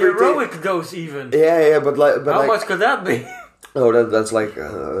 Heroic dose even. Yeah, but how much could that be? Oh, that's like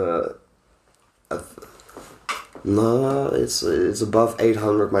no, it's above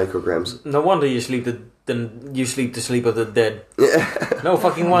 800 micrograms. No wonder you sleep the sleep of the dead. Yeah. No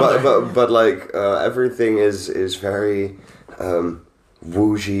fucking wonder. But like everything is very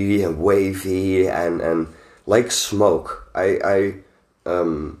woogey and wavy and like smoke. I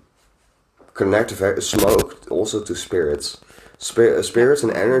connect smoke also to spirits. Spirits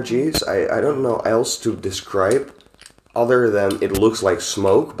and energies. I don't know else to describe other than it looks like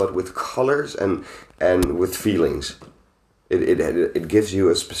smoke, but with colors and with feelings. It gives you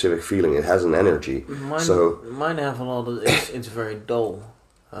a specific feeling. It has an energy. Mine have a lot of. It's very dull.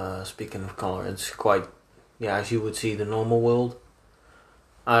 Speaking of color, it's quite, as you would see the normal world.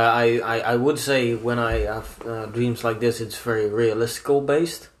 I would say when I have dreams like this, it's very realistical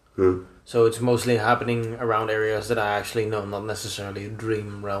based. So it's mostly happening around areas that I actually know, not necessarily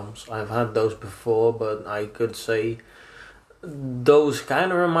dream realms. I've had those before, but I could say those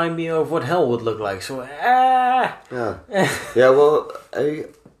kind of remind me of what hell would look like. So Well, I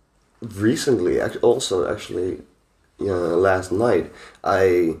recently last night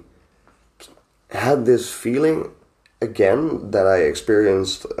I had this feeling again that I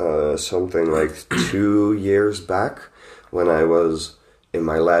experienced something like 2 years back when I was in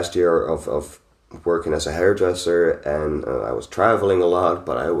my last year of working as a hairdresser, and I was traveling a lot,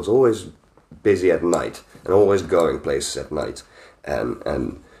 but I was always busy at night and always going places at night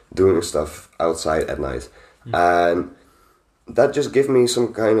and doing stuff outside at night. And that just gave me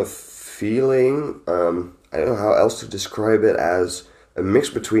some kind of feeling, I don't know how else to describe it, as a mix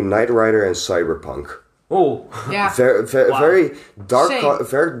between Knight Rider and Cyberpunk. Oh, yeah. Very dark,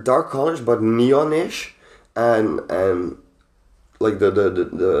 very dark colors, but neonish, and like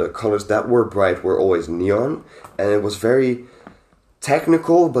the colors that were bright were always neon, and it was very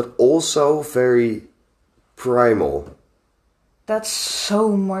technical, but also very primal. That's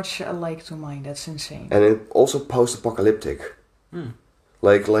so much alike to mine. That's insane. And it also post-apocalyptic.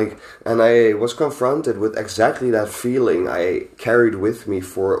 Like, and I was confronted with exactly that feeling I carried with me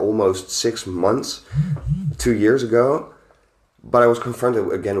for almost 6 months, 2 years ago. But I was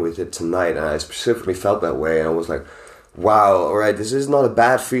confronted again with it tonight, and I specifically felt that way, and I was like, wow, alright, this is not a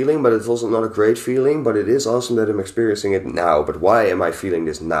bad feeling, but it's also not a great feeling, but it is awesome that I'm experiencing it now. But why am I feeling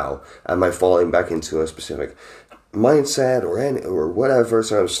this now? Am I falling back into a specific mindset or whatever?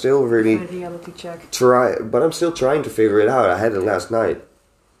 So I'm still really reality check. But I'm still trying to figure it out. I had it last night.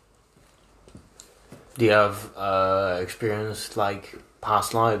 Do you have experienced like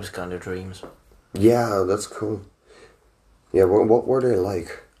past lives kind of dreams? Yeah, that's cool. Yeah, what were they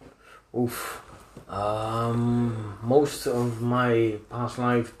like? Oof. Most of my past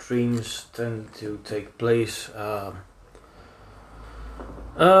life dreams tend to take place in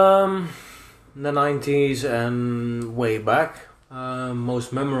the 90s and way back.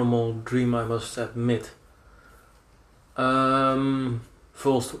 Most memorable dream, I must admit.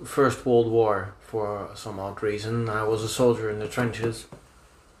 First World War, for some odd reason. I was a soldier in the trenches.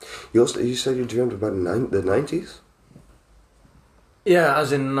 You said you dreamed about the 90s? Yeah,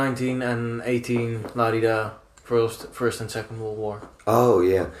 as in 19 and 18, la-di-da. First and Second World War. Oh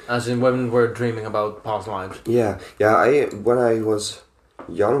yeah. As in when we're dreaming about past lives. Yeah. When I was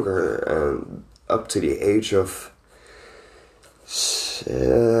younger, up to the age of,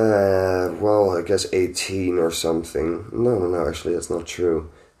 I guess 18 or something. No, actually that's not true.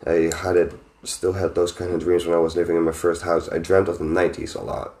 I still had those kind of dreams when I was living in my first house. I dreamt of the 90s a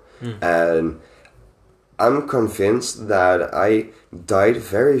lot. And I'm convinced that I died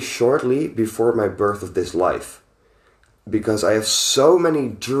very shortly before my birth of this life. Because I have so many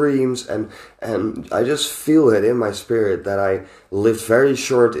dreams and I just feel it in my spirit that I lived very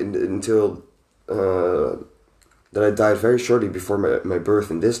short until that I died very shortly before my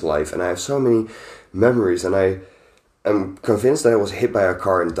birth in this life, and I have so many memories, and I am convinced that I was hit by a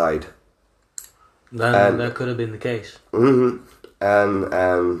car and died. Then that could have been the case. Mm-hmm.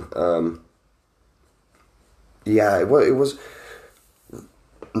 It was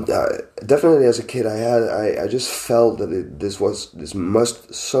definitely as a kid. I just felt that this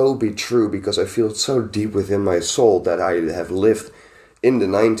must so be true, because I feel it so deep within my soul that I have lived in the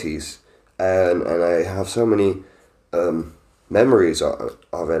 90s, and I have so many memories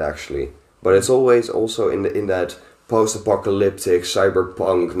of it actually. But it's always also in that post-apocalyptic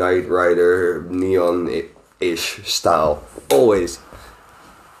cyberpunk Knight Rider neon-ish style. Always.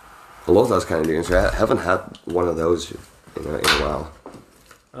 I love those kind of games. I haven't had one of those in a while.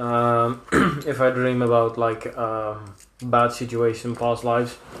 If I dream about bad situation, past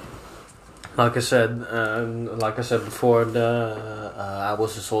lives, like I said before, I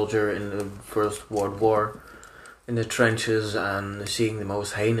was a soldier in the First World War, in the trenches, and seeing the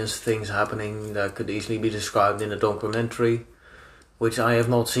most heinous things happening that could easily be described in a documentary, which I have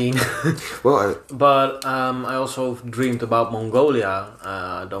not seen. But I also dreamed about Mongolia.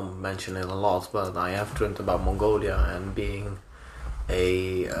 I don't mention it a lot, but I have dreamt about Mongolia and being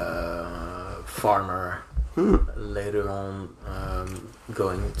a farmer. Later on,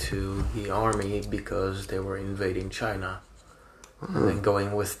 going to the army because they were invading China, and then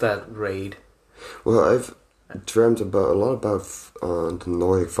going with that raid. Well, I've dreamt a lot about the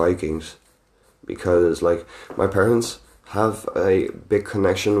Nordic Vikings, because my parents have a big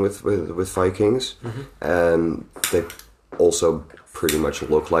connection with Vikings, and they also pretty much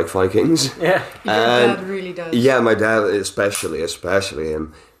look like Vikings. Yeah, your dad really does. Yeah, my dad especially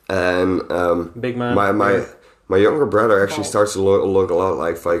him. And big man. My younger brother actually starts to look a lot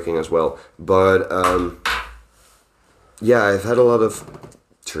like Viking as well. But I've had a lot of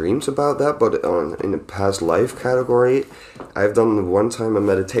dreams about that. But in the past life category, I've done one time a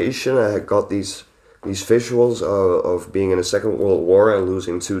meditation. I got these visuals of being in the Second World War and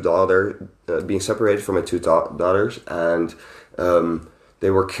losing being separated from my two daughters, and they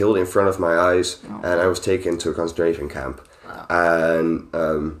were killed in front of my eyes, and I was taken to a concentration camp. And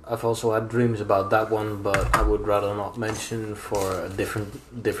I've also had dreams about that one, but I would rather not mention for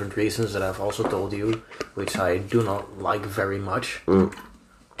different reasons that I've also told you, which I do not like very much. Well,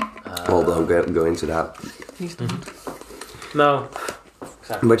 don't go into that. Please don't. No,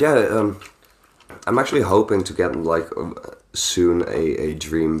 exactly. But yeah, I'm actually hoping to get soon a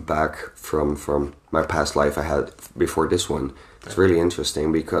dream back from my past life I had before this one. It's really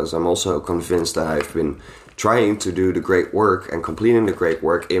interesting, because I'm also convinced that I've been trying to do the great work and completing the great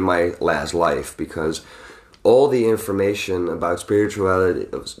work in my last life, because all the information about spirituality,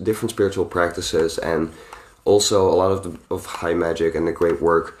 different spiritual practices, and also a lot of high magic and the great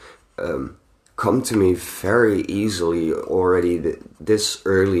work come to me very easily already this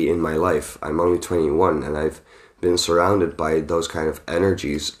early in my life. I'm only 21, and I've been surrounded by those kind of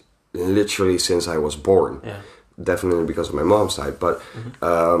energies literally since I was born. Yeah. Definitely because of my mom's side, but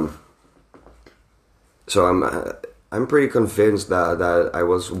so I'm pretty convinced that I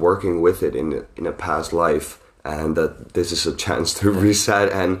was working with it in a past life, and that this is a chance to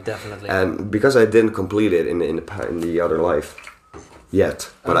reset, and definitely, and because I didn't complete it in the other life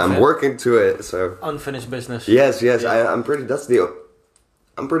yet, but I'm working to it. So unfinished business. Yes. Yeah.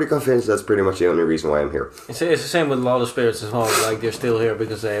 I'm pretty convinced that's pretty much the only reason why I'm here. It's the same with a lot of spirits as well. They're still here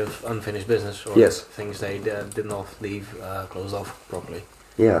because they have unfinished business, or things they did not leave closed off properly.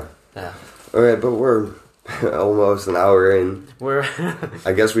 Yeah. Yeah. All right, but we're almost an hour in.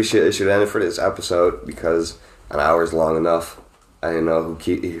 I guess we should end it for this episode, because an hour is long enough. I don't know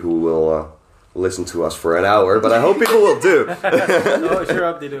who will listen to us for an hour, but I hope people will do. Oh, sure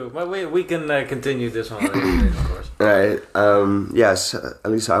hope they do. But we can continue this one later, of course. All right. Yes,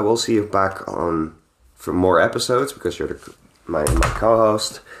 Elisa, I will see you back on for more episodes, because you're my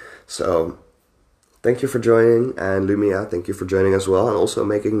co-host. So thank you for joining, and Lumia, thank you for joining as well, and also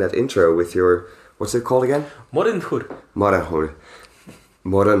making that intro with your, what's it called again? Modern Hood. Modern Hood.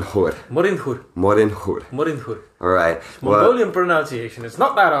 Morinhur. Morinhur. Morinhur. Morinhur. All right. Mongolian pronunciation. It's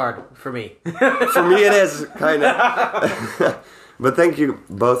not that hard for me. For me it is, kind of. But thank you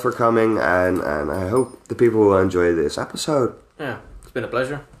both for coming, and I hope the people will enjoy this episode. Yeah, it's been a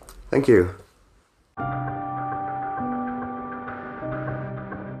pleasure. Thank you.